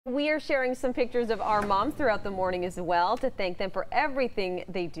We are sharing some pictures of our moms throughout the morning as well to thank them for everything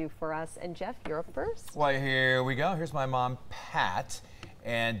they do for us. And Jeff, you're up first. Well, here we go. Here's my mom, Pat,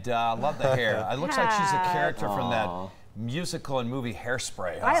 and love the hair. It looks like she's a character from that musical and movie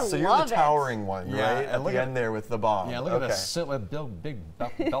Hairspray. So you're the towering one, right? At the end there with the bob. Yeah, look at this with big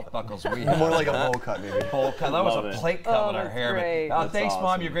belt buckles we have. More like a bowl cut, maybe. Bowl cut. That was a plate cut with our hair. Great. Thanks, awesome.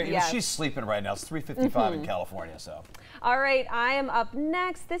 Mom. You're great. Yes. She's sleeping right now. It's 3:55 in California, so. All right, I am up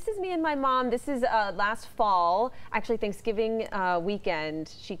next. This is me and my mom. This is last fall, actually Thanksgiving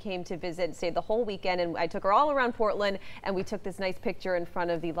weekend. She came to visit and stayed the whole weekend, and I took her all around Portland, and we took this nice picture in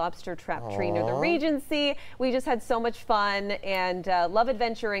front of the lobster trap tree near the Regency. We just had so much fun and love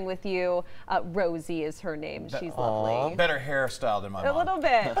adventuring with you. Rosie is her name. She's lovely. Better hairstyle than my mom. A little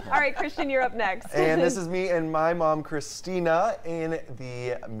bit. All right, Christian, you're up next. And this is me and my mom, Christina, in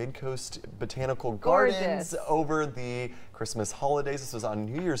the Midcoast Botanical Gardens over the Christmas holidays. This was on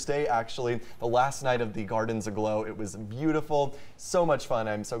New Year's Day, actually, the last night of the gardens aglow. It was beautiful, so much fun.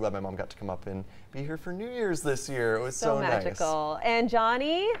 I'm so glad my mom got to come up and be here for New Year's this year. It was so magical. Nice. And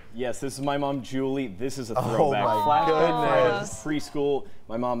Johnny? Yes, this is my mom, Julie. This is a throwback. Oh my goodness. Preschool.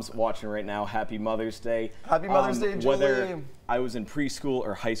 My mom's watching right now. Happy Mother's Day. Happy Mother's Day, Julie. Whether I was in preschool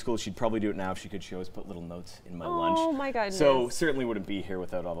or high school, she'd probably do it now if she could. She always put little notes in my lunch. Oh my goodness. So certainly wouldn't be here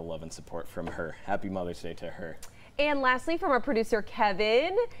without all the love and support from her. Happy Mother's Day to her. And lastly, from our producer,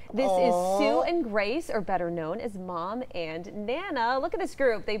 Kevin, this is Sue and Grace, or better known as Mom and Nana. Look at this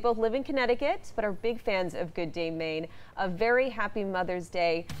group. They both live in Connecticut, but are big fans of Good Day Maine. A very happy Mother's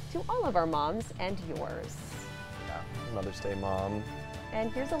Day to all of our moms and yours. Yeah, Mother's Day, Mom. And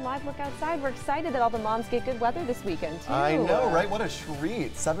here's a live look outside. We're excited that all the moms get good weather this weekend, too. I know, right? What a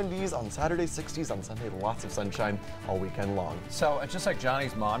treat. 70s on Saturday, 60s on Sunday. Lots of sunshine all weekend long. So, just like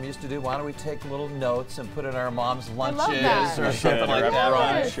Johnny's mom used to do, why don't we take little notes and put in our mom's lunches or something like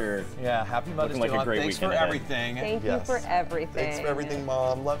that? Sure. Yeah, happy Mother's Day, Mom. Thanks for everything. Thank you for everything. Thanks for everything,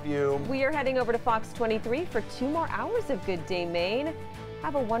 Mom. Love you. We are heading over to Fox 23 for 2 more hours of Good Day Maine.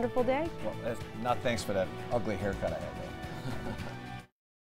 Have a wonderful day. Well, not thanks for that ugly haircut I had, though.